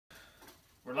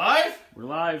We're live? We're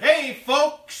live. Hey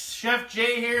folks, Chef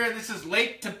Jay here, and this is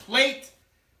Late to Plate.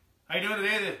 How you doing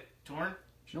today, Torin? Do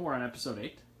you know we're on episode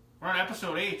 8? We're on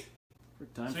episode 8.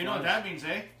 Time so you know what that means,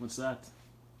 eh? What's that?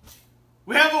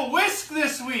 We have a whisk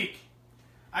this week!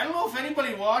 I don't know if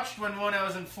anybody watched when I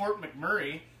was in Fort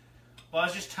McMurray. Well, I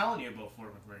was just telling you about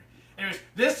Fort McMurray. Anyways,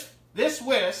 this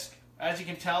whisk, as you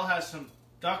can tell, has some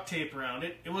duct tape around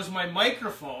it. It was my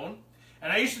microphone,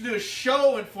 and I used to do a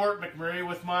show in Fort McMurray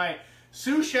with my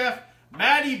sous chef,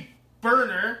 Matty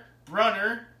Brunner,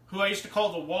 who I used to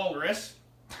call the Walrus.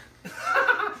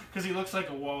 Because he looks like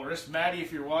a walrus. Matty,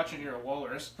 if you're watching, you're a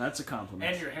walrus. That's a compliment.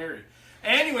 And you're hairy.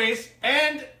 Anyways,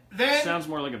 and then... Sounds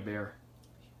more like a bear.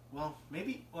 Well,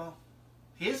 maybe... Well,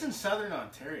 he is in southern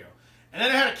Ontario. And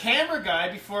then I had a camera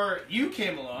guy before you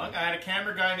came along. I had a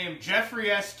camera guy named Jeffrey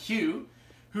SQ,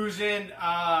 who's in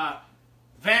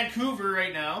Vancouver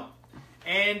right now.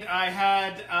 And I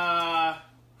had...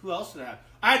 who else did I have?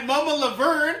 I had Mama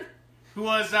Laverne, who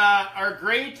was our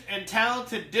great and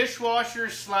talented dishwasher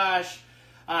slash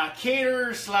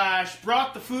caterer slash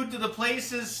brought the food to the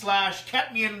places slash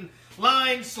kept me in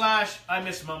line slash I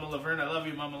miss Mama Laverne. I love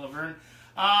you, Mama Laverne.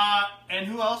 And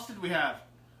who else did we have?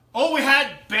 Oh, we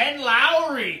had Ben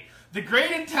Lowry, the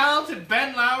great and talented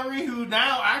Ben Lowry, who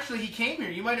now actually he came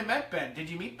here. You might have met Ben. Did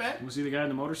you meet Ben? Was he the guy on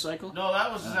the motorcycle? No,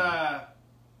 that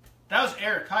was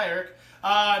Eric. Hi, Eric.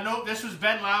 No, this was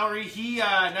Ben Lowry. He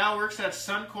now works at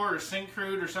Suncor or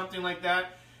Syncrude or something like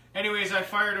that. Anyways, I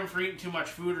fired him for eating too much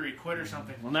food, or he quit or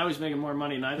something. Well, now he's making more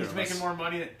money than either of us. He's making more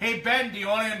money. Hey, Ben, do you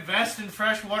want to invest in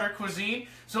Freshwater Cuisine?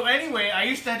 So anyway, I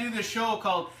used to do this show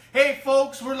called, Hey,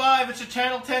 folks, we're live. It's a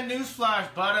Channel 10 news flash.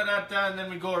 And then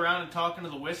we go around and talk into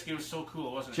the whiskey. It was so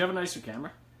cool, wasn't it? Do you have a nicer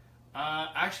camera?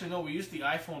 Actually, no. We used the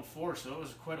iPhone 4, so it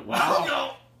was quite a while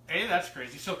ago. Hey, that's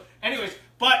crazy. So, anyways,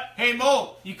 but, hey,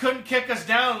 Mo, you couldn't kick us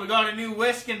down. We got a new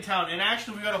whisk in town. And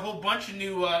actually, we got a whole bunch of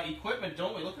new equipment,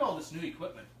 don't we? Look at all this new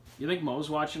equipment. You think Mo's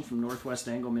watching from Northwest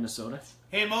Angle, Minnesota?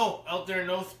 Hey, Mo, out there in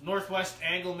Northwest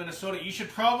Angle, Minnesota, you should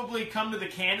probably come to the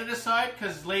Canada side,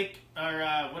 because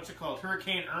what's it called?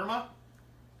 Hurricane Irma?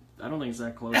 I don't think it's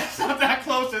that close. It's not that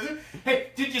close, is it?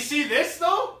 Hey, did you see this,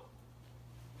 though?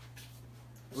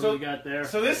 What do we got there?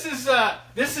 So this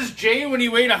is Jay when he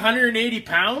weighed 180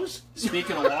 pounds.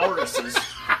 Speaking of walruses.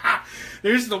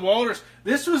 There's the walrus.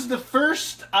 This was the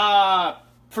first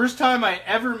time I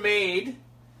ever made.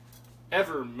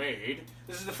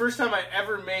 This is the first time I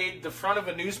ever made the front of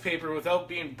a newspaper without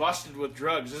being busted with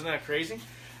drugs. Isn't that crazy?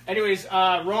 Anyways,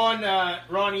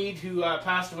 Ron Eade, who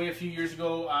passed away a few years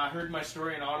ago, heard my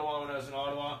story in Ottawa when I was in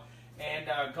Ottawa, and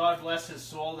God bless his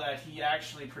soul that he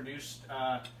actually produced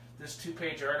this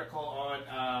 2-page article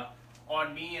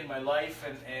on me and my life,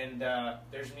 and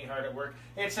there's me hard at work.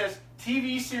 It says,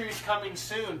 TV series coming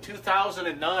soon,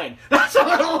 2009. That's a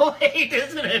little late,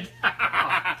 isn't it?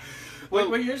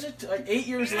 What year is it? 8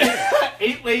 years later.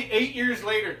 8 years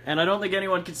later. And I don't think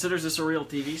anyone considers this a real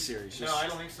TV series. No, I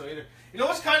don't think so either. You know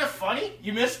what's kind of funny?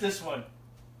 You missed this one.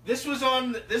 This was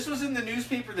in the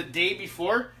newspaper the day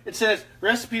before. It says,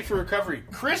 Recipe for Recovery.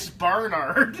 Chris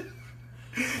Barnard.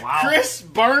 Wow. Chris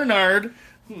Barnard.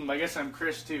 I guess I'm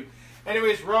Chris too.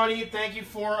 Anyways, Ronnie, thank you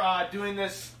for doing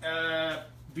this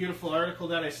beautiful article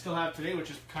that I still have today,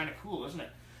 which is kind of cool, isn't it?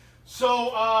 So,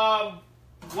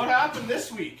 what happened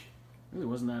this week? Really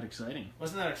wasn't that exciting.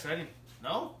 Wasn't that exciting?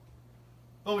 No?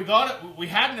 Well, we got it. We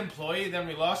had an employee, then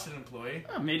we lost an employee.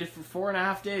 I made it for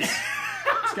 4.5 days.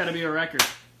 It's got to be a record.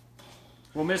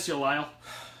 We'll miss you, Lyle.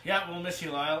 Yeah, we'll miss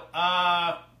you, Lyle.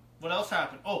 What else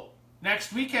happened? Oh,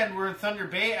 next weekend we're in Thunder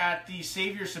Bay at the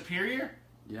Savior Superior.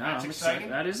 Yeah, that's exciting.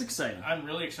 That is exciting. I'm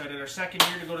really excited. Our second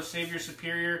year to go to Savior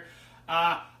Superior.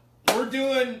 We're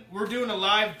doing a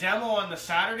live demo on the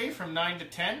Saturday from 9 to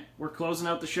 10. We're closing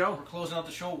out the show. We're closing out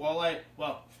the show.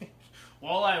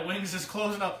 Walleye Wings is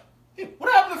closing out. Hey,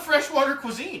 what happened to Freshwater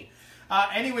Cuisine?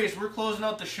 Anyways, we're closing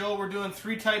out the show. We're doing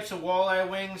 3 types of walleye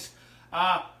wings.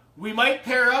 We might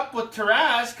pair up with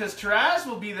Taraz, because Taraz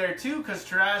will be there too, because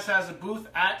Taraz has a booth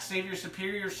at Savior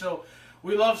Superior, so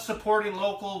we love supporting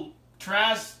local.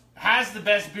 Taraz has the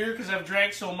best beer because I've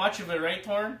drank so much of it, right,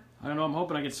 Torin? I don't know, I'm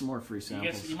hoping I get some more free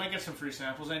samples. You might get some free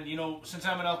samples, and since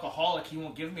I'm an alcoholic, he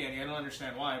won't give me any. I don't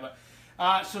understand why, but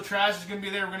so Taraz is going to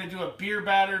be there. We're going to do a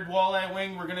beer-battered walleye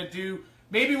wing. We're going to do,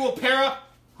 maybe we'll pair up.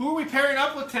 Who are we pairing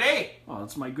up with today? Oh,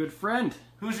 that's my good friend.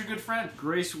 Who's your good friend?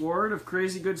 Grace Ward of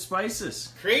Crazy Good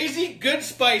Spices. Crazy Good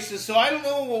Spices. So I don't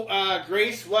know,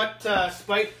 Grace, what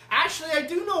spice. Actually, I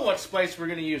do know what spice we're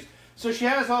going to use. So she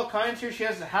has all kinds here. She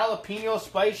has a jalapeno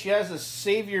spice. She has a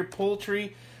Savior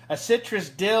poultry, a citrus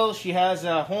dill. She has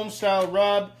a home-style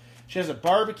rub. She has a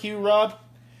barbecue rub.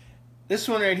 This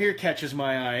one right here catches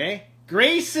my eye, eh?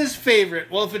 Grace's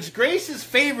favorite. Well, if it's Grace's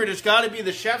favorite, it's got to be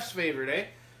the chef's favorite, eh?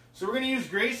 So we're going to use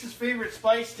Grace's favorite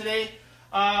spice today.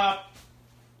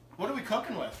 What are we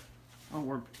cooking with?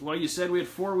 Oh, well, you said we had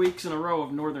 4 weeks in a row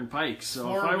of Northern Pike,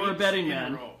 so if I were a betting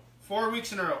man... 4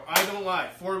 weeks in a row. I don't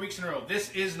lie. 4 weeks in a row.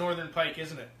 This is Northern Pike,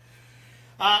 isn't it?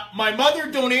 My mother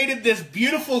donated this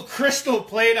beautiful crystal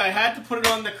plate. I had to put it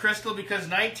on the crystal because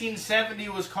 1970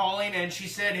 was calling, and she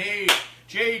said, hey,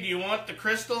 Jay, do you want the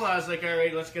crystal? I was like, all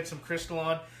right, let's get some crystal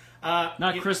on.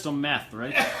 Not crystal meth,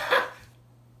 right?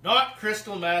 Not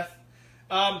crystal meth.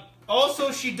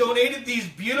 Also, she donated these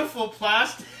beautiful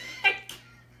plastic...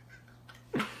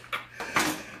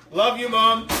 Love you,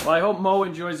 Mom. Well, I hope Mo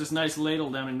enjoys this nice ladle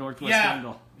down in Northwest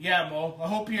Angle. Yeah, Mo. I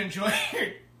hope you enjoy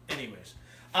it. Anyways,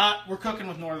 we're cooking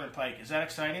with Northern Pike. Is that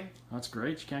exciting? That's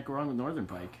great. You can't go wrong with Northern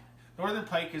Pike. Northern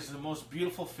Pike is the most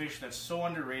beautiful fish that's so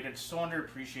underrated, so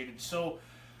underappreciated, so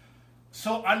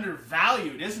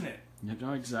undervalued, isn't it? Yeah,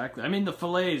 no, exactly. I mean, the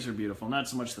fillets are beautiful, not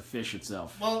so much the fish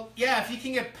itself. Well, yeah, if you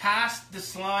can get past the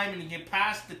slime and you get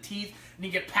past the teeth and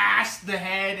you get past the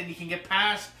head and you can get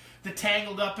past the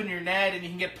tangled up in your net, and you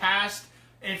can get past,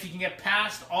 and if you can get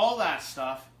past all that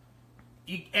stuff,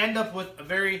 you end up with a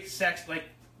very like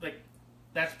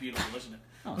that's beautiful, isn't it?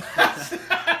 Oh,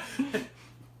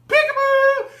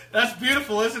 Peekaboo! That's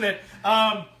beautiful, isn't it?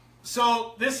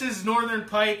 So this is Northern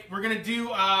Pike. We're gonna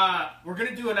do a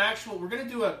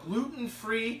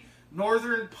gluten-free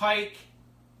Northern Pike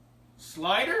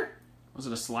slider. Was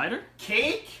it a slider?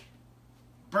 Cake?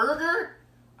 Burger?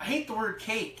 I hate the word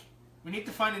cake. We need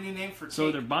to find a new name for cake.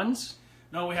 So they're buns?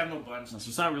 No, we have no buns. No, so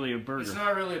it's not really a burger. It's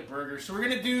not really a burger. So we're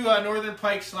going to do Northern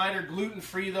Pike slider,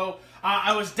 gluten-free though.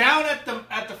 I was down at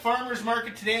the farmer's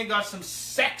market today and got some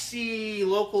sexy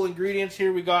local ingredients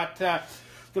here. We got the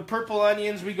purple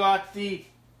onions. We got the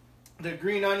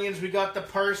green onions. We got the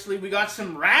parsley. We got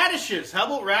some radishes. How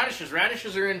about radishes?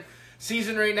 Radishes are in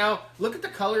season right now. Look at the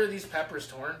color of these peppers,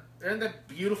 Torin. Isn't that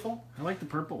beautiful? I like the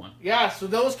purple one. Yeah, so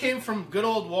those came from good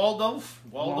old Waldorf.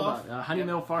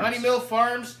 Honeymill Farms. Honeymill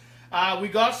Farms. We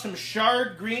got some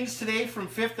shard greens today from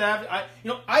Fifth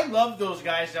Avenue. I love those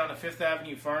guys down at Fifth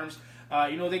Avenue Farms.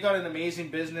 They got an amazing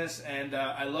business, and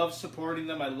I love supporting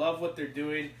them. I love what they're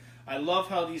doing. I love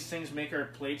how these things make our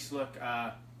plates look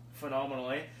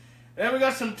phenomenal, eh? And then we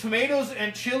got some tomatoes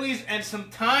and chilies and some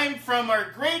thyme from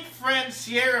our great friend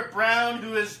Sierra Brown,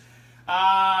 who is...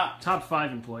 top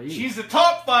 5 employee. She's the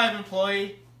top 5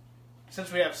 employee.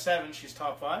 Since we have 7, she's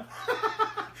top 5.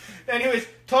 Anyways,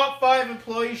 top 5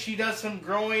 employee. She does some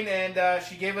growing, and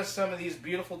she gave us some of these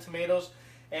beautiful tomatoes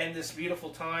and this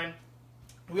beautiful thyme.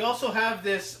 We also have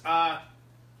this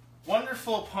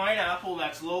wonderful pineapple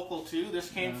that's local too. This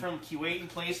came from Cuisine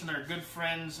Place and our good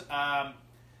friends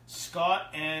Scott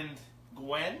and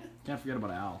Gwen. Can't forget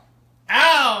about Al.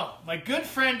 Al! My good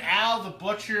friend Al the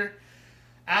butcher.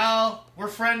 Al, we're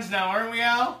friends now, aren't we,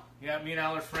 Al? Yeah, me and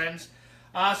Al are friends.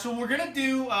 So we're going to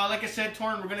do, like I said,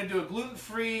 Torin, we're going to do a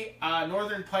gluten-free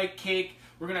Northern Pike cake.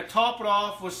 We're going to top it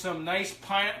off with some nice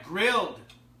grilled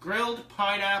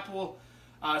pineapple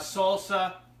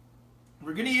salsa.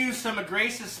 We're going to use some of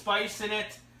Grace's spice in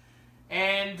it.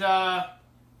 And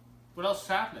what else is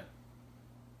happening?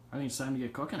 I think it's time to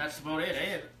get cooking. That's about it,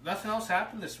 eh? Nothing else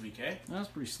happened this week, eh? That was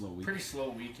a pretty slow week. Pretty slow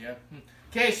week, yeah.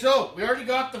 Okay, so we already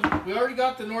got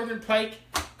the Northern Pike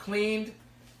cleaned,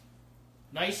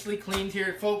 nicely cleaned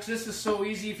here, folks. This is so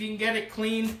easy. If you can get it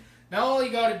cleaned, now all you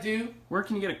got to do. Where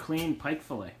can you get a clean pike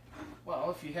fillet?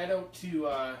 Well, if you head out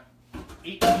to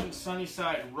 18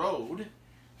 Sunnyside Road,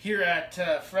 here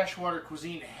at Freshwater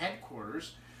Cuisine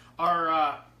headquarters,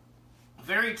 our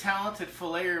very talented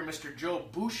filleter, Mr. Joe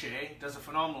Boucher, does a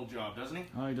phenomenal job, doesn't he?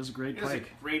 Oh, he does a great pike. He does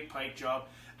a great pike job.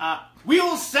 We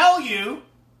will sell you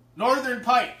Northern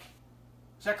Pike.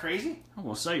 Is that crazy? Oh,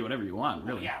 we'll sell you whatever you want,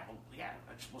 really.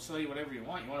 We'll sell you whatever you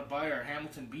want. You want to buy our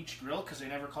Hamilton Beach Grill because they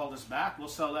never called us back? We'll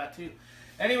sell that too.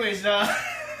 Anyways,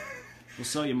 we'll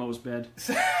sell you Mo's bed.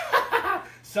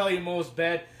 Sell you Mo's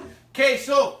bed. Okay,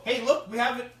 so hey, look, we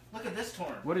have it. Look at this,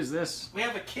 Torin. What is this? We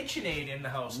have a KitchenAid in the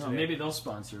house today. Maybe they'll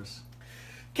sponsor us.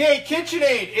 Okay,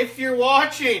 KitchenAid, if you're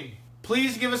watching,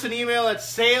 please give us an email at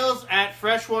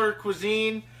sales@Freshwater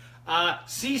Cuisine,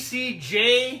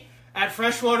 CCJ at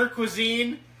Freshwater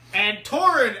Cuisine, and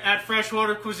Torin at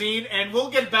Freshwater Cuisine, and we'll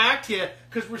get back to you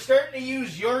because we're starting to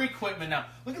use your equipment now.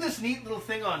 Look at this neat little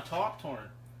thing on top, Torin.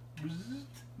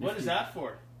 What is that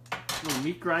for? A little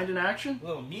meat grinding action? A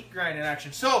little meat grinding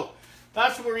action. So,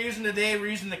 that's what we're using today. We're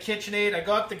using the KitchenAid. I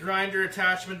got the grinder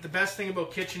attachment. The best thing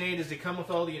about KitchenAid is they come with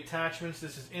all the attachments.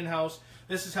 This is in-house.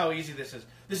 This is how easy this is.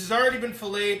 This has already been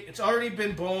filleted. It's already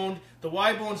been boned. The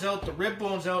Y bone's out. The rib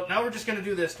bone's out. Now we're just going to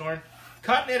do this, Torin.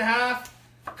 Cutting it in half.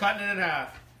 Cutting it in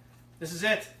half. This is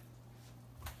it.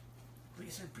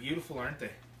 These are beautiful, aren't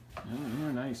they? Yeah,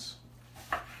 they're nice.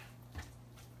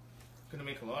 Gonna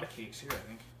make a lot of cakes here, I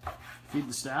think. Feed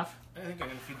the staff? I think I'm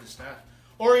gonna feed the staff.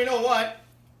 Or you know what?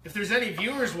 If there's any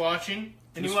viewers watching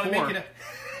and you want to make it a...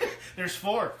 There's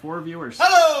 4. 4 viewers.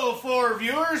 Hello, 4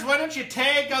 viewers. Why don't you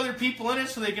tag other people in it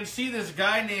so they can see this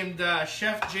guy named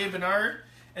Chef Jay Bernard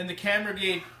and the camera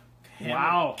guy,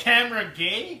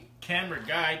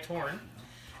 Torin.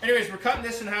 Anyways, we're cutting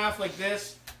this in half like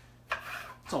this.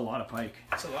 It's a lot of pike.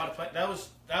 That's a lot of pike. That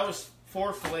was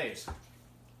 4 fillets.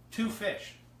 2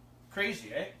 fish.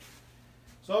 Crazy, eh?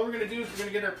 So what we're going to do is we're going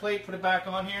to get our plate, put it back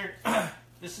on here.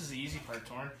 This is the easy part,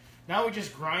 Torin. Now we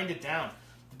just grind it down.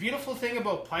 The beautiful thing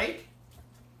about pike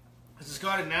is it's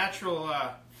got a natural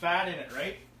fat in it,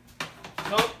 right?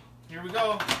 So, here we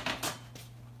go.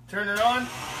 Turn it on.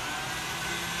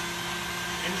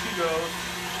 In she goes.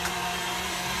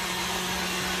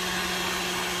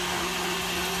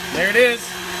 There it is.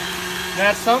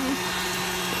 That's something.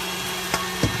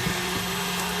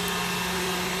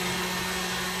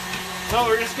 So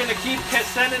we're just going to keep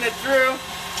sending it through.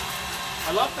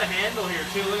 I love the handle here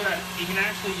too. Look at that. You can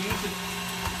actually use it.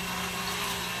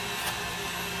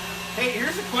 Hey,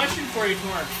 here's a question for you,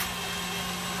 Torin.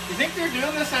 You think they're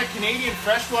doing this at Canadian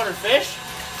Freshwater Fish?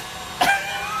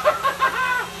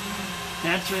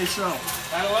 Can't say so.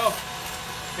 I don't know.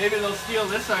 Maybe they'll steal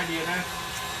this idea then.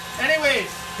 Anyways,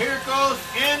 here it goes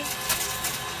in.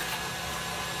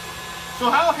 So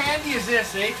how handy is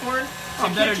this, eh, Torin? Oh,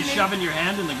 better than shoving your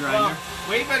hand in the grinder. Well,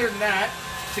 way better than that.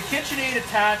 It's a KitchenAid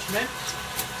attachment,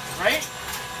 right?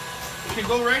 It can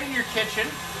go right in your kitchen.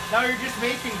 Now you're just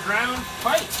making ground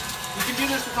pike. You can do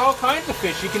this with all kinds of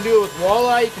fish. You can do it with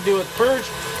walleye, you can do it with perch,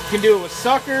 you can do it with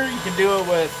sucker, you can do it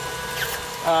with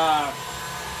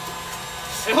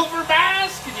silver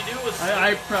bass. Can you do it with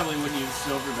I probably wouldn't use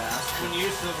silver bass. Wouldn't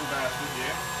use silver bass, would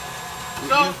you?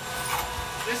 So,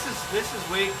 this is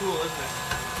way cool, isn't it?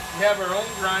 We have our own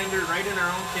grinder right in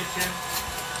our own kitchen.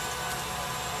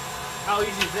 How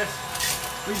easy is this?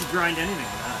 We can grind anything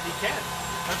with that. You can.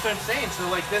 That's what I'm saying. So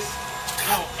like this,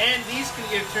 oh, and these can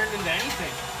get turned into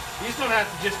anything. These don't have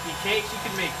to just be cakes. You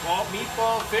can make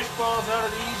meatballs, fish balls out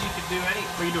of these. You can do anything.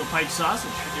 We can do a pike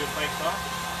sausage. You can do a pike sausage.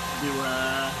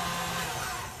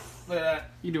 Look at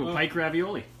that. You can do a pike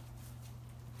ravioli.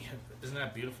 Yeah, isn't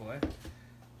that beautiful, eh?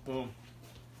 Boom.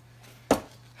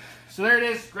 So there it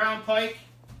is, ground pike.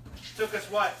 Took us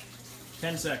what?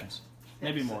 10 seconds.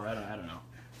 Maybe more. I don't know.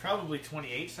 Probably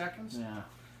 28 seconds. Yeah.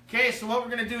 Okay, so what we're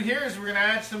going to do here is we're going to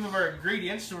add some of our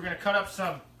ingredients. So we're going to cut up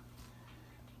some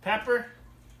pepper.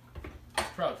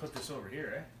 Probably put this over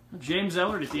here, eh? James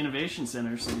Ellard at the Innovation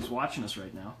Center said he's watching us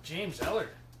right now. James Ellard.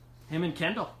 Him and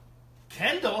Kendall.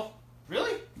 Kendall?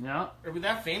 Really? Yeah. Are we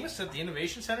that famous that the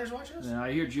Innovation Center is watching us? Yeah,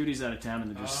 I hear Judy's out of town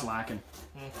and they're just slacking.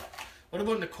 What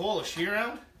about Nicole? Is she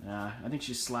around? Yeah, I think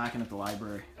she's slacking at the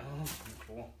library. Oh,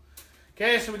 cool.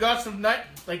 Okay, so we got some nut.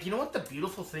 Like, you know what the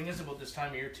beautiful thing is about this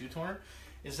time of year too, Torin?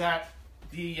 Is that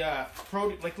the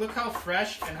produce. Like, look how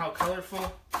fresh and how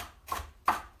colorful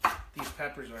these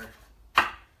peppers are.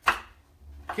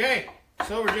 Okay,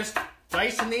 so we're just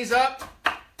dicing these up.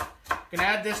 Gonna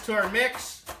add this to our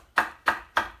mix.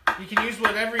 You can use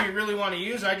whatever you really want to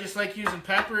use. I just like using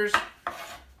peppers,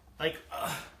 like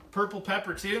purple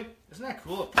pepper too. Isn't that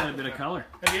cool? Got a bit of color.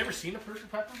 Have you ever seen a purple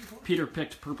pepper before? Peter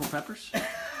picked purple peppers.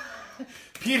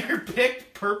 Peter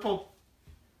picked purple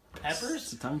peppers?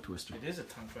 It's a tongue twister. It is a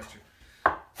tongue twister.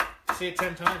 Say it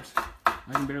 10 times. I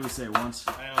can barely say it once.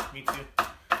 I know, me too.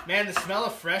 Man, the smell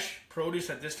of fresh produce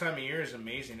at this time of year is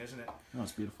amazing, isn't it? Oh,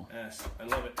 it's beautiful. Yes, I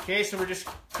love it. Okay, so we're just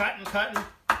cutting.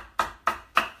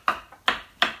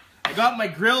 I got my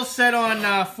grill set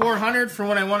on 400 for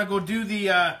when I want to go do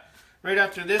the, right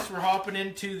after this, we're hopping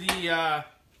into the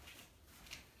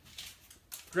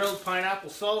grilled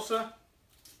pineapple salsa.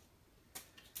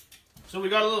 So we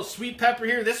got a little sweet pepper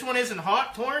here. This one isn't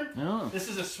hot, Torin. Oh. This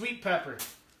is a sweet pepper.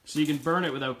 So you can burn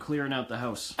it without clearing out the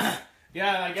house.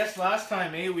 Yeah, I guess last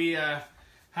time, we had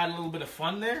a little bit of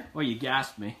fun there. Oh, you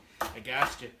gassed me. I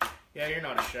gassed you. Yeah, you're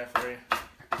not a chef, are you?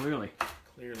 Clearly.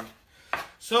 Clearly.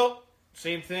 So,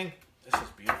 same thing. This is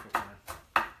beautiful,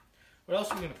 man. What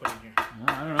else are we going to put in here?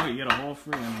 I don't know. You got a whole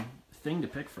freaking thing to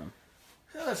pick from.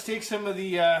 Well, let's take some of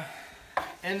the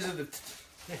ends of the...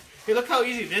 Hey, look how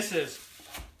easy this is.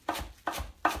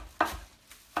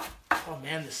 Oh,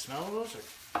 man, the smell of those are...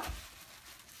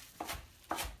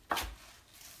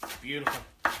 beautiful.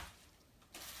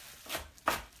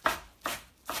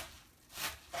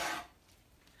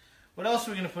 What else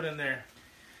are we going to put in there?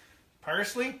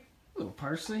 Parsley? A little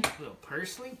parsley. A little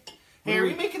parsley. Hey, are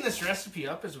we making this recipe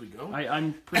up as we go?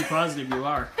 I'm pretty positive you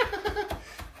are.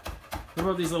 What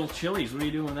about these little chilies? What are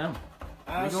you doing with them?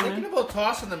 I was thinking about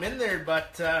tossing them in there,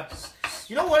 but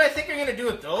you know what I think I'm going to do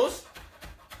with those?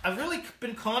 I've really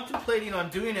been contemplating on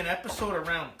doing an episode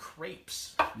around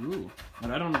crepes. Ooh,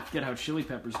 but I don't get how chili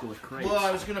peppers go with crepes. Well,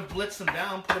 I was going to blitz them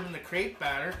down, put them in the crepe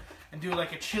batter, and do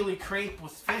like a chili crepe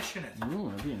with fish in it. Ooh,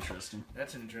 that'd be interesting.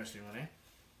 That's an interesting one, eh?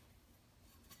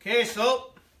 Okay,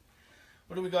 so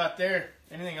what do we got there?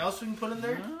 Anything else we can put in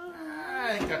there?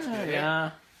 I think that's good. Yeah. Eh?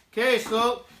 Okay,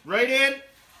 so right in.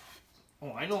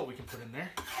 Oh, I know what we can put in there.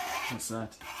 What's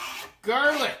that?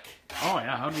 Garlic. Oh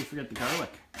yeah, how did we forget the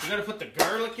garlic? We gotta put the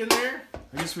garlic in there.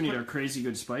 I guess we need our crazy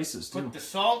good spices too. Put the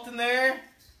salt in there.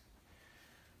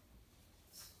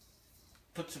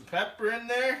 Put some pepper in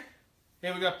there.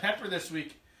 Hey, we got pepper this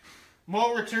week.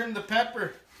 Mo returned the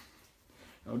pepper.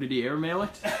 Oh, did he airmail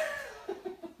it?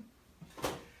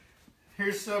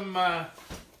 Here's some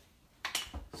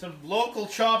local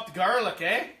chopped garlic,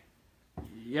 eh?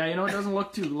 Yeah, you know it doesn't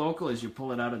look too local as you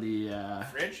pull it out of the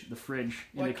fridge. The fridge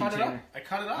Well, in the container. I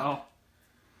cut it up. Oh,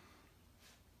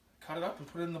 Cut it up and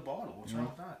put it in the bottle. What's wrong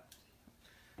with that?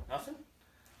 Nothing?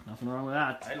 nothing wrong with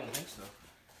that. I don't think so.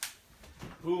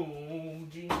 Boom,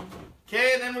 gee.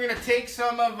 Okay, and then we're gonna take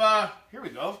some of. Here we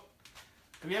go.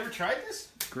 Have you ever tried this?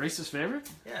 Grace's favorite?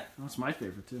 Yeah. That's my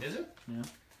favorite too. Is it? Yeah.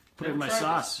 Put it Never in my tried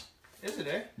sauce. Is it,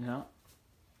 eh? Yeah.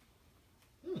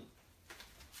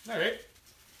 All right.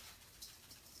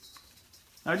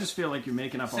 I just feel like you're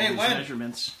making up all Say these when.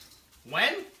 measurements.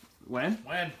 When? When?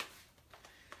 When?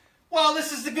 Well,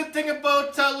 this is the good thing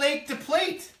about Lake to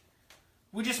Plate.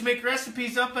 We just make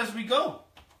recipes up as we go.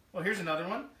 Well, here's another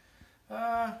one.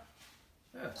 Yeah.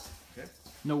 Okay.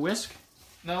 No whisk?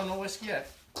 No whisk yet.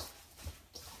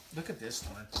 Look at this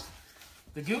one.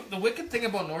 The wicked thing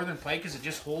about Northern Pike is it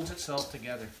just holds itself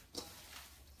together.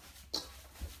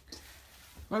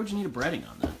 Why would you need a breading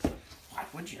on that? Why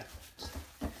would you?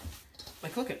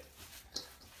 Like, look at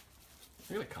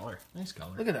Look at the color. Nice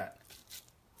color. Look at that.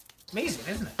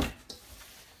 Amazing, isn't it?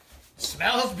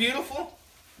 Smells beautiful.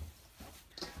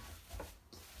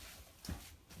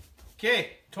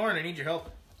 Okay, Torin, I need your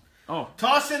help. Oh.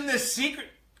 Toss in this secret.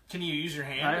 Can you use your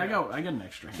hand? I got an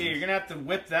extra hand. Okay, you're gonna have to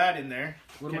whip that in there.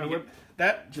 What am I whip?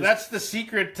 That's the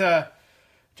secret.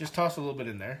 Just toss a little bit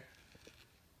in there.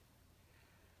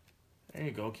 There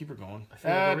you go. Keep her going.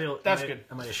 That's good.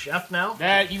 Am I a chef now?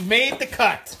 That you made the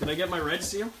cut. Did I get my red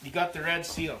seal? You got the red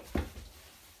seal.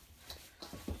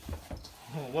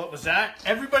 Oh, what was that?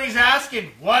 Everybody's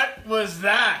asking, what was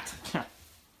that?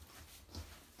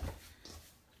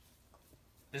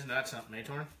 Isn't that something, eh,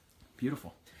 Torin?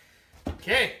 Beautiful.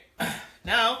 Okay,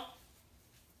 now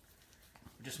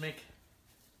we just make.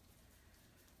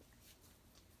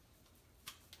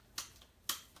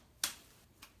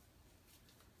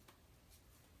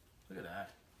 Look at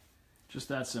that. Just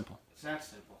that simple. It's that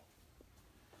simple.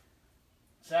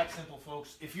 It's that simple,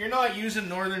 folks. If you're not using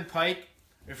Northern Pike,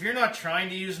 if you're not trying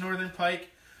to use Northern Pike,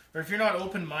 or if you're not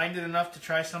open-minded enough to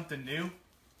try something new,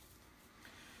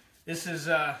 this is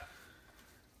as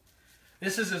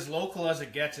local as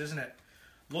it gets, isn't it?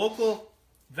 Local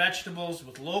vegetables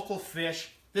with local fish.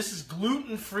 This is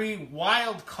gluten-free,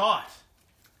 wild-caught.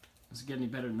 Does it get any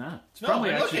better than that? It's No, probably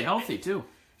but look actually at- healthy too.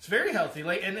 It's very healthy,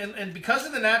 like, and because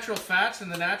of the natural fats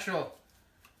and the natural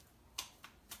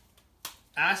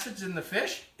acids in the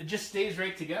fish, it just stays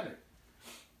right together.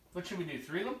 What should we do?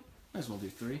 3 of them? Might as well do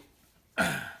 3.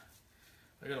 I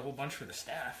got a whole bunch for the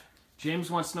staff.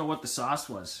 James wants to know what the sauce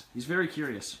was. He's very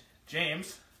curious.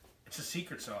 James, it's a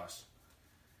secret sauce.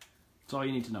 That's all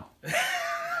you need to know.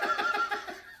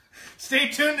 Stay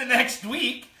tuned to next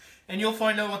week, and you'll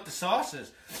find out what the sauce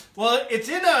is. Well, it's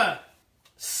in a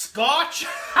Scotch.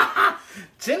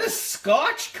 It's in a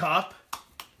Scotch cup.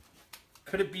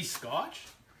 Could it be Scotch?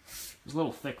 It's a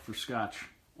little thick for scotch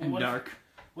and What if- dark.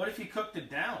 What if you cooked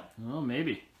it down? Oh,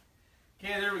 maybe.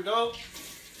 Okay, there we go.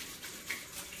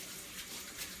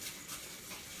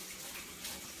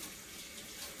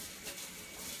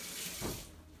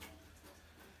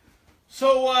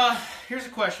 So, here's a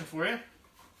question for you.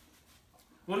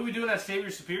 What are we doing at Save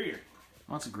Your Superior?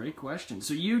 Well, that's a great question.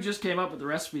 So you just came up with the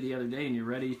recipe the other day, and you're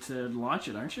ready to launch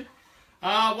it, aren't you?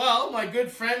 Well, my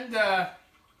good friend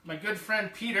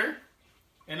Peter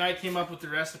and I came up with the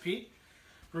recipe.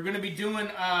 We're going to be doing,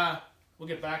 we'll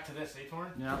get back to this, eh, Torin?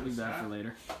 Yeah, I'll leave that for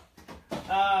later.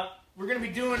 We're going to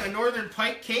be doing a Northern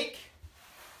Pike Cake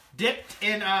dipped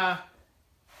in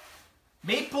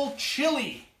maple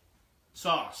chili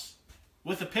sauce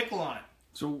with a pickle on it.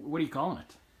 So what are you calling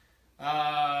it?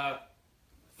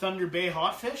 Thunder Bay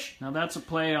Hot Fish. Now that's a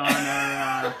play on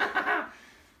our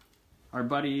Our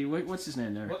buddy, what's his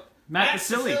name there? What? Matt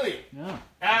Vasily. Yeah.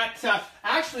 Yeah.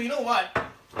 Actually, you know what?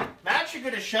 Matt should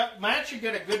get a good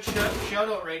shout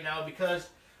out right now because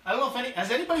I don't know if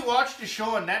has anybody watched the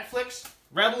show on Netflix,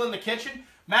 Rebel in the Kitchen?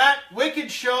 Matt,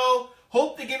 wicked show.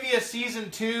 Hope to give you a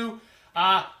season 2.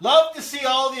 Love to see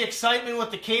all the excitement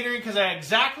with the catering because I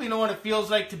exactly know what it feels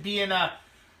like to be in a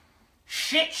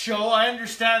shit show. I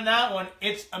understand that one.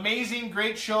 It's amazing,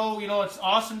 great show. You know, it's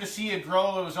awesome to see you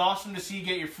grow. It was awesome to see you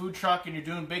get your food truck and you're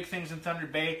doing big things in Thunder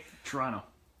Bay. Toronto.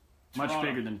 Much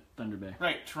bigger than Thunder Bay.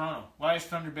 Right, Toronto. Why is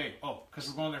Thunder Bay? Oh, because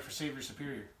we're going there for Savory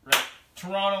Superior. Right.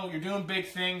 Toronto, you're doing big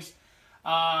things.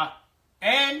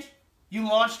 And you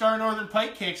launched our Northern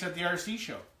Pike Cakes at the RC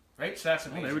show. Right? So that's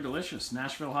amazing. Oh, they were delicious.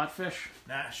 Nashville hot fish.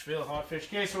 Nashville hot fish.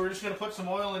 Okay, so we're just going to put some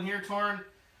oil in here, Torin.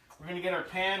 We're going to get our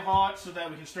pan hot so that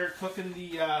we can start cooking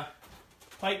the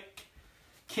pike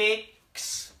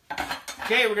cakes.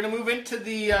 Okay, we're going to move into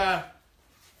the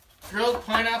grilled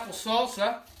pineapple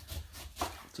salsa.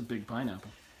 It's a big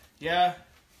pineapple. Yeah.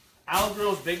 Al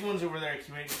grows big ones over there at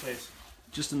Community Place.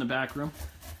 Just in the back room?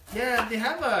 Yeah, they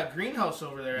have a greenhouse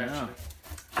over there, actually.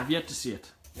 I've yet to see it.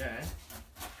 Yeah.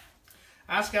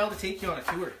 Ask Al to take you on a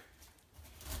tour.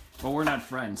 Well, we're not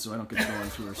friends, so I don't get to go on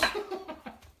tours.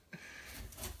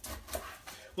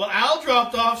 Well, Al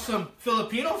dropped off some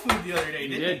Filipino food the other day,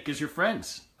 didn't he? He did, because you're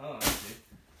friends. Oh, I see.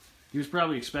 He was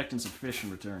probably expecting some fish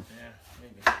in return.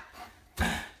 Yeah,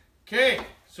 maybe. Okay,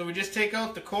 so we just take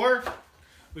out the core.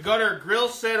 We got our grill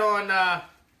set on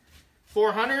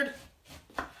 400.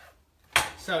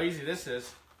 That's how easy this is.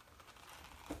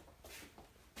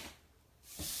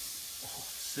 Oh,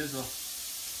 sizzle.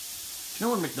 You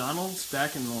know when McDonald's,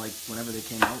 back in whenever they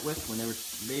came out with, when they were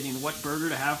debating what burger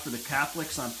to have for the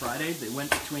Catholics on Friday, they went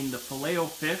between the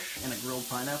Filet-O-Fish and a grilled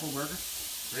pineapple burger?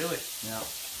 Really? Yeah.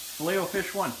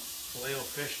 Filet-O-Fish won.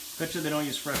 Filet-O-Fish. Bet you they don't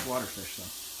use freshwater fish, though.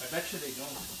 I bet you they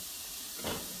don't.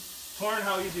 Torin,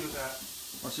 how you do with that?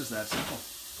 Well, it's just that simple.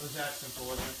 It was that simple,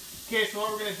 wasn't it? Okay, so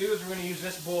what we're going to do is we're going to use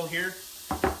this bowl here.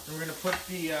 And we're going to put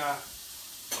the... You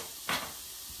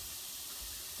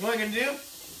know what I'm going to do?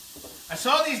 I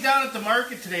saw these down at the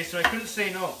market today, so I couldn't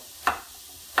say no.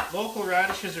 Local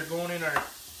radishes are going in our...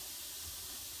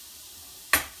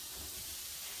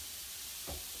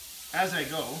 As I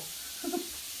go.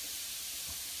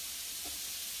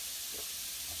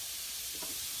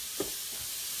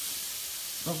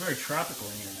 Smells very tropical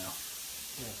in here now.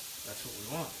 Yeah, that's what we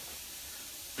want.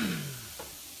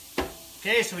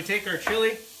 Okay, so we take our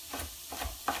chili. I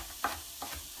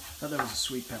thought that was a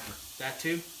sweet pepper. That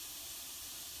too.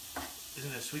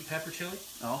 Isn't it a sweet pepper chili?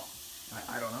 Oh,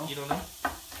 I don't know. You don't know?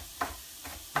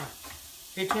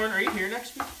 Hey, Torin, are you here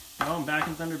next week? No, I'm back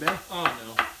in Thunder Bay. Oh,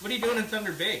 no. What are you doing in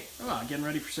Thunder Bay? Oh, getting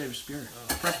ready for Save Spirit.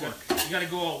 Oh, Prep work. You got to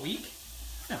go all week?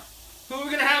 Yeah. Who are we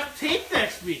going to have tape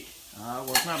next week? Well,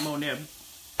 it's not Mo Nib.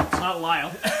 It's not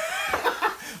Lyle.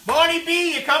 Bonnie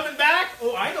B, you coming back?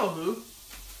 Oh, I know who.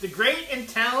 The great and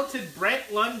talented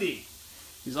Brent Lundy.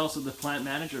 He's also the plant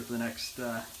manager for the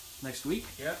next week.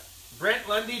 Yep. Brent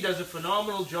Lundy does a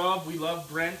phenomenal job. We love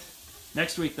Brent.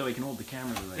 Next week, though, he can hold the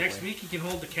camera the right way. Next week, he can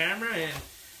hold the camera, and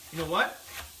you know what?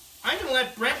 I'm going to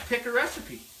let Brent pick a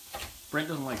recipe. Brent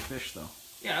doesn't like fish, though.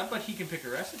 Yeah, but he can pick a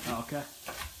recipe. Oh, okay.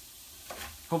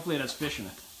 Hopefully it has fish in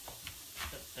it.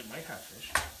 It might have fish.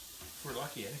 If we're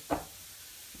lucky, eh?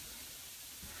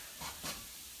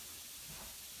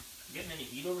 Getting any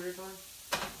heat over here, Torin?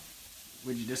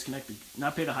 Would you disconnect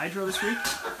not pay the hydro this week?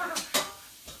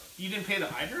 You didn't pay the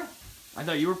hydro? I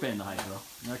thought you were paying the hydro.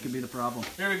 That could be the problem.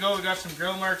 There we go. We got some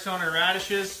grill marks on our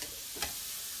radishes.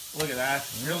 Look at that.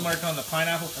 Grill mark on the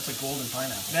pineapple. That's a golden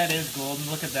pineapple. That is golden.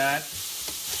 Look at that.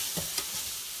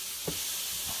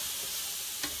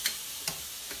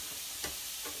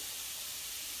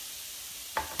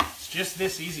 It's just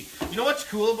this easy. You know what's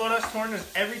cool about us, Torin, is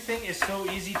everything is so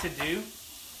easy to do.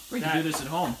 We can do this at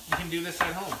home. You can do this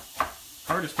at home.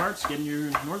 Hardest part's getting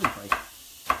your Northern Pike.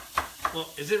 Well,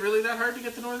 is it really that hard to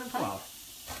get the Northern Pike? Well,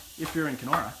 if you're in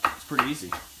Kenora, it's pretty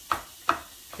easy.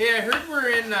 Hey, I heard we're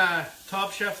in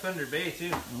Top Chef Thunder Bay,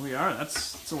 too. We are.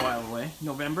 It's a while away.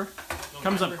 November.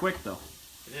 Comes up quick, though.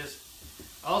 It is.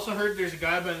 I also heard there's a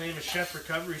guy by the name of Chef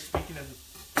Recovery speaking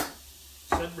in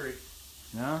Sudbury.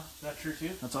 Yeah. Is that true,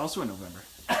 too? That's also in November.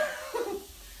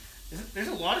 There's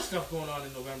a lot of stuff going on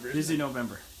in November, isn't Busy there?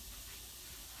 November.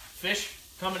 Fish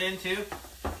coming in, too.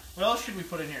 What else should we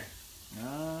put in here?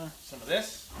 Some of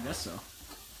this. I guess so.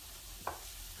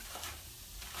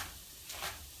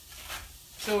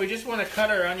 So we just want to cut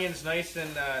our onions nice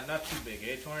and not too big,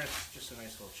 eh, Torin? It's just a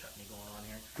nice little chutney going on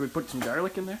here. Do we put some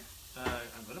garlic in there?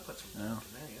 I'm going to put some garlic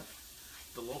in there, yeah.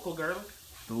 The local garlic?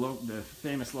 The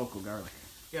famous local garlic.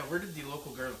 Yeah, where did the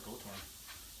local garlic go,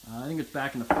 Torin? I think it's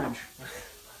back in the fridge.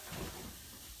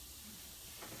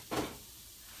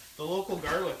 The local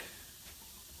garlic.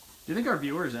 Do you think our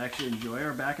viewers actually enjoy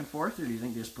our back and forth, or do you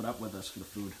think they just put up with us for the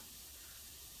food?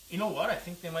 You know what? I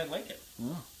think they might like it.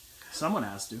 Oh, someone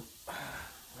has to. Why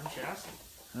don't you ask them?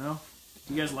 No.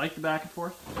 Do you guys like the back and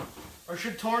forth? Or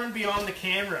should Torin be on the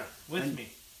camera with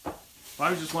me? Well,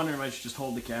 I was just wondering if I should just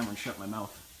hold the camera and shut my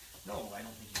mouth. No, I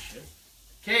don't think you should.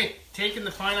 Okay, taking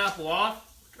the pineapple off.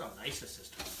 Look at how nice this is,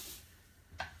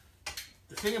 Torin.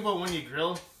 The thing about when you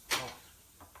grill...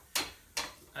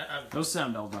 Those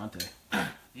sound al dente.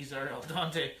 These are al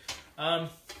dente.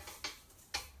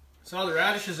 Saw the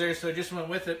radishes there, so I just went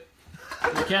with it.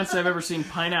 I can't say I've ever seen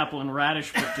pineapple and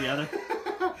radish put together.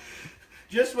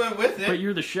 Just went with it. But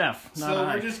you're the chef, not so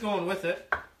I. we're just going with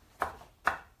it.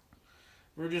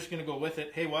 We're just going to go with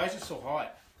it. Hey, why is it so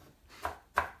hot?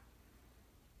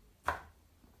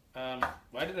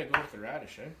 Why did I go with the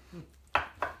radish, eh?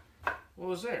 What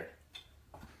was there?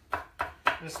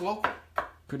 And it's local.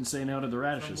 Couldn't say no to the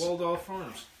radishes. From Waldorf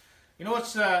Farms. You know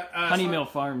what's... Honeymill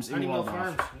Farms in Honeymill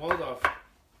Waldorf. Farms, Waldorf.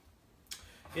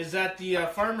 Is that the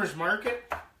farmer's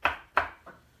market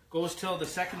goes till the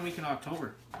second week in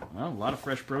October. Well, a lot of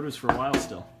fresh produce for a while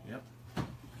still. Yep.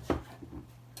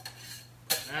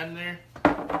 Put that in there.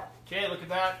 Okay, look at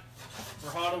that.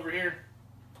 We're hot over here.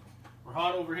 We're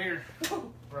hot over here.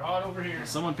 We're hot over here.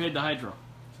 Someone paid the hydro.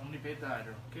 Somebody paid the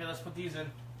hydro. Okay, let's put these in.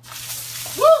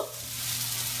 Woo!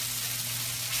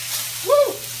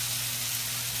 Woo!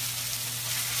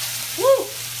 Woo!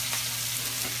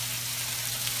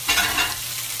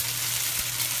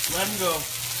 Let him go.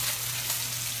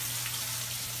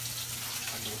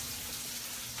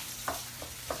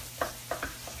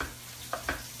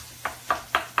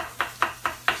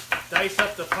 Dice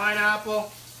up the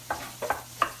pineapple.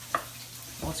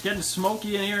 Well, it's getting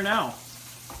smoky in here now.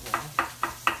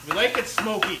 We like it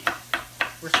smoky.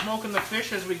 We're smoking the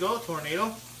fish as we go,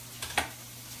 Tornado.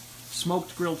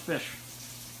 Smoked grilled fish.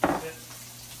 That's it.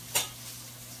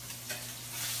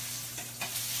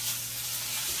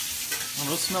 Oh,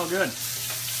 those smell good.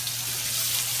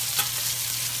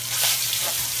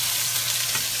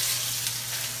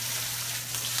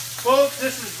 Folks,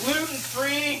 this is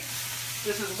gluten-free.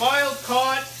 This is wild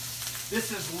caught.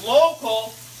 This is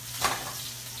local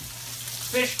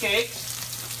fish cakes.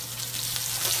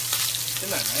 Isn't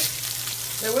that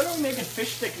nice? Hey, when are we making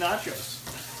fish stick nachos?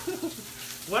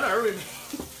 When are we making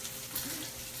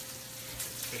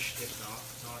fish stick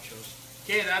nachos?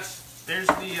 Okay, there's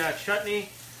the chutney.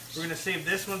 We're gonna save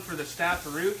this one for the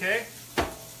staffaroo, okay?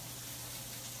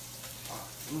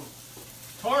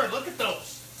 Torin, look at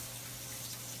those.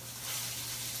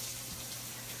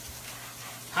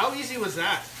 How easy was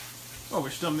that? Oh, we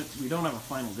don't have a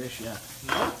final dish yet.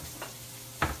 No?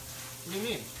 What do you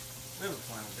mean? We have a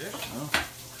final dish. Oh.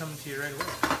 Coming to you right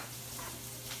away.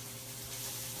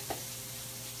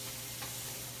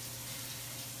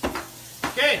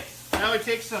 Okay, now we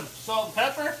take some salt and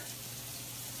pepper.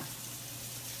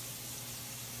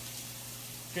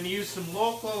 Gonna use some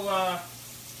local,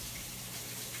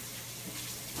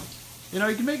 You know,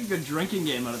 you can make a good drinking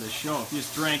game out of this show if you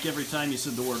just drank every time you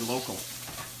said the word local.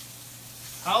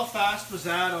 How fast was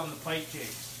that on the pike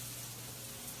cakes?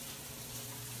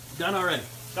 Done already.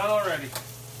 Done already.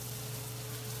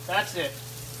 That's it.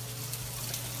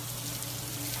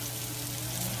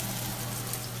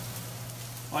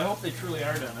 Well, I hope they truly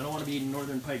are done. I don't want to be eating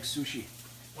Northern Pike sushi.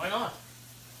 Why not?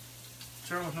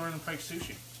 What's wrong with Northern Pike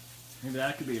sushi? Maybe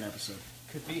that could be an episode.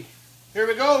 Could be. Here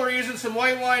we go. We're using some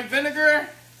white wine vinegar.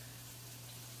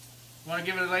 Want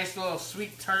to give it a nice little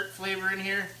sweet tart flavor in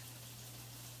here.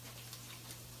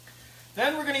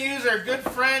 Then we're going to use our good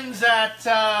friends at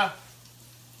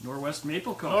Norwest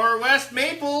Maple Co. Norwest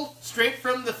Maple, straight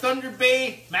from the Thunder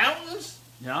Bay Mountains.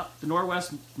 Yeah, the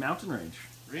Norwest Mountain Range.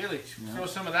 Really? Yeah. Throw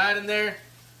some of that in there.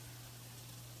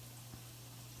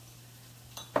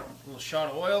 A little shot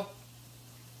of oil.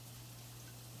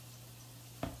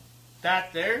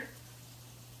 That there.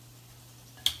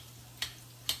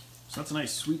 So that's a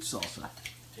nice sweet salsa.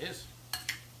 It is.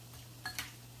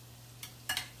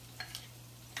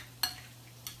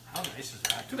 How nice is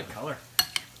that? Look at the color.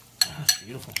 Oh, that's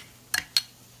beautiful.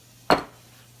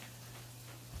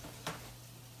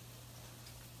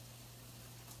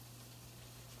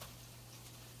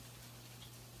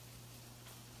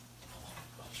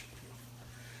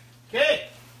 Okay.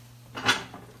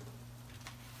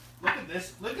 Look at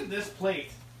this. Look at this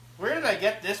plate. Where did I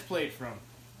get this plate from?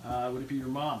 Would it be your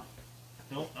mom?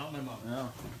 Nope, not my mom. No.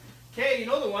 Okay, you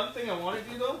know the one thing I want to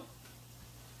do though?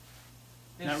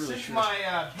 Is Not really since sure.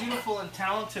 my beautiful and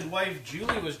talented wife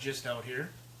Julie was just out here,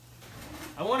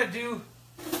 I want to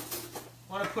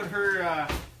put her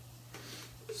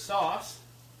sauce.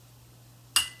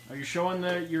 Are you showing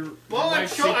your Well,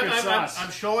 secret sauce? I'm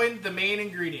showing the main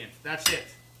ingredient. That's it.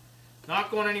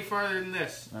 Not going any farther than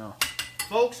this. No.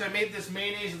 Folks, I made this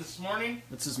mayonnaise this morning.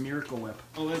 That's his Miracle Whip.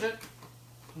 Oh, is it?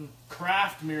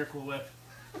 Kraft Miracle Whip.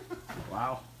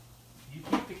 Wow. You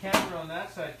keep the camera on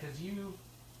that side because you...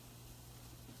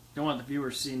 Don't want the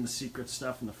viewers seeing the secret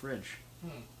stuff in the fridge.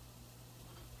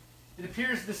 It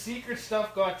appears the secret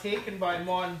stuff got taken by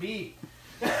Mon B.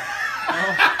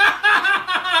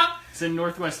 Oh. It's in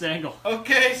Northwest Angle.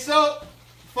 Okay, so,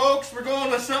 folks, we're going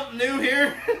with something new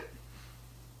here.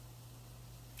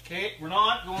 Okay, we're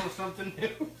not going with something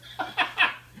new.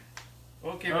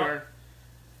 Okay, we're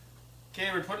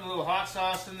putting a little hot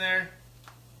sauce in there.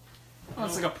 Oh,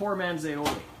 it's like a poor man's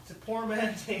aioli. It's a poor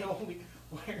man's aioli.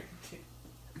 Where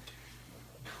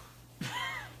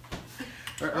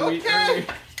okay.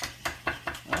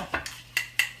 Oh.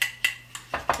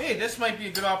 Hey, this might be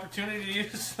a good opportunity to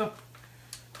use some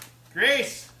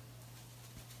Grace.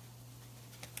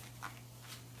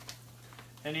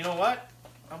 And you know what?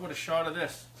 How about a shot of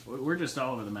this? We're just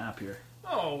all over the map here.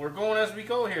 Oh, we're going as we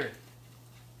go here.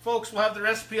 Folks, we'll have the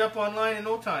recipe up online in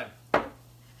no time.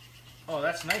 Oh,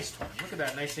 that's nice, Torin. Look at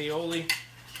that nice aioli.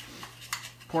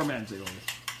 Poor man's aioli.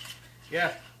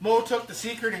 Yeah, Mo took the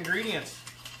secret ingredients.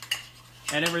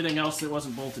 And everything else that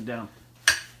wasn't bolted down.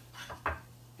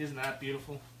 Isn't that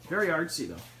beautiful? Very artsy,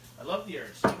 though. I love the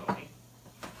herbs. Okay.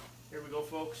 Here we go,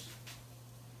 folks.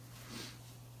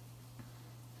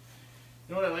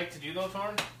 You know what I like to do, though,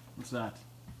 Torin? What's that?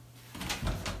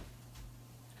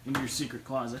 In your secret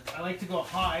closet. I like to go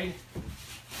hide.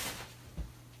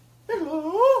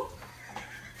 Hello!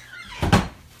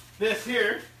 This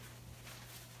here.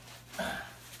 I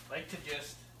like to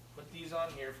just put these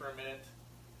on here for a minute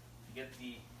to get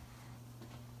the...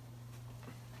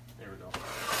 There we go.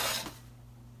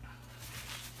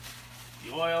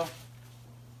 The oil.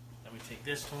 Then we take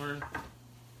this, Torin.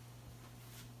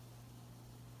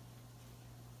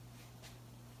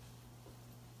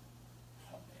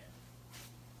 Oh,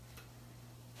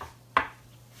 man.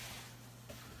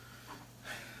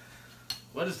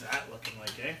 What is that looking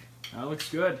like, eh? That looks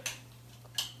good.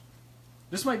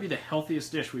 This might be the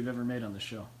healthiest dish we've ever made on the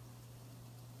show.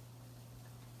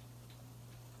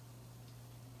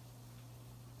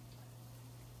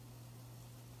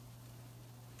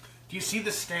 Do you see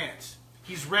the stance?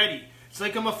 He's ready. It's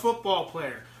like I'm a football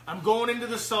player. I'm going into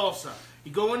the salsa.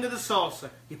 You go into the salsa.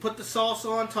 You put the salsa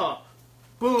on top.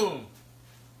 Boom.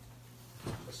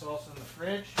 The salsa in the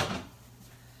fridge.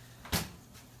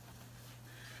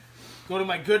 Go to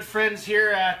my good friends here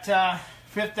at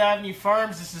Fifth Avenue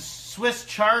Farms. This is Swiss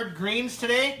chard greens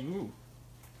today. Ooh.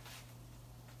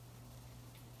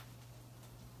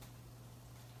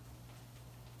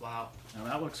 Wow. Now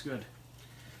that looks good.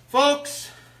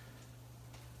 Folks,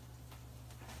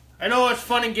 I know it's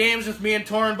fun and games with me and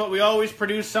Torin, but we always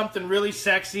produce something really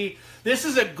sexy. This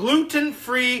is a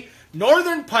gluten-free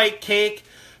Northern Pike Cake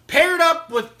paired up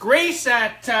with Grace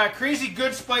at Crazy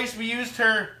Good Spice. We used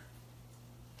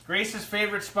Grace's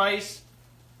favorite spice.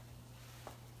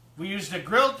 We used a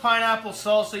grilled pineapple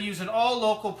salsa using all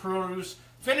local produce,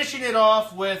 finishing it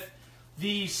off with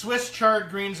the Swiss chard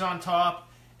greens on top,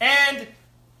 and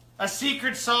a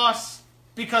secret sauce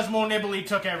because Mo Nibley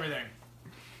took everything.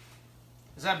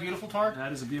 Is that beautiful, Torin?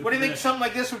 That is a beautiful What do you think dish. something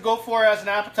like this would go for as an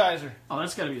appetizer? Oh,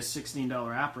 that's got to be a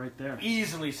 $16 app right there.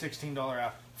 Easily $16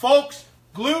 app. Folks,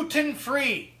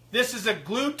 gluten-free. This is a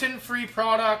gluten-free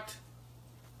product,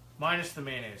 minus the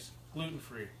mayonnaise.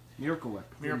 Gluten-free. Miracle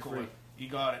Whip. Miracle Gluten-free. Whip. You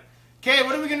got it. Okay,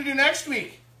 what are we going to do next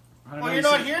week? I don't know, Well, you you're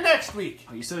not said- here next week.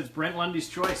 Oh, you said it's Brent Lundy's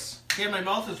choice. Okay, my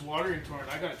mouth is watering, Torin.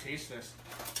 I got to taste this.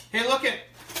 Hey, look it.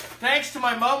 Thanks to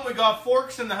my mom, we got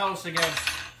forks in the house again.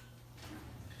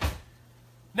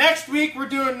 Next week, we're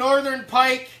doing Northern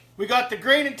Pike. We got the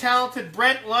great and talented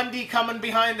Brent Lundy coming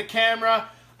behind the camera.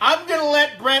 I'm going to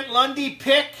let Brent Lundy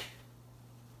pick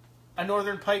a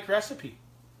Northern Pike recipe.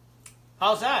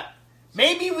 How's that?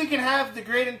 Maybe we can have the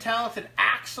great and talented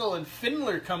Axel and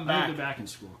Findler come I back. think they're back in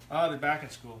school. Oh, they're back in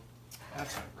school.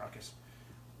 That's a ruckus.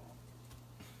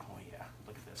 Oh, yeah.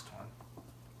 Look at this,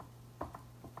 Tom.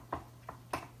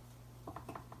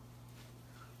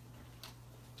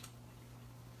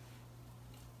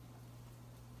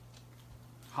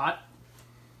 Hot?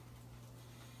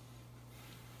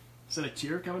 Is that a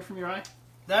tear coming from your eye?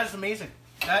 That is amazing.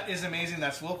 That is amazing.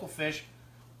 That's local fish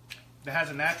that has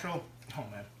a natural... Oh,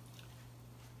 man.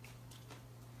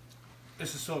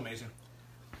 This is so amazing.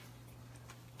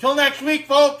 Till next week,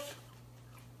 folks.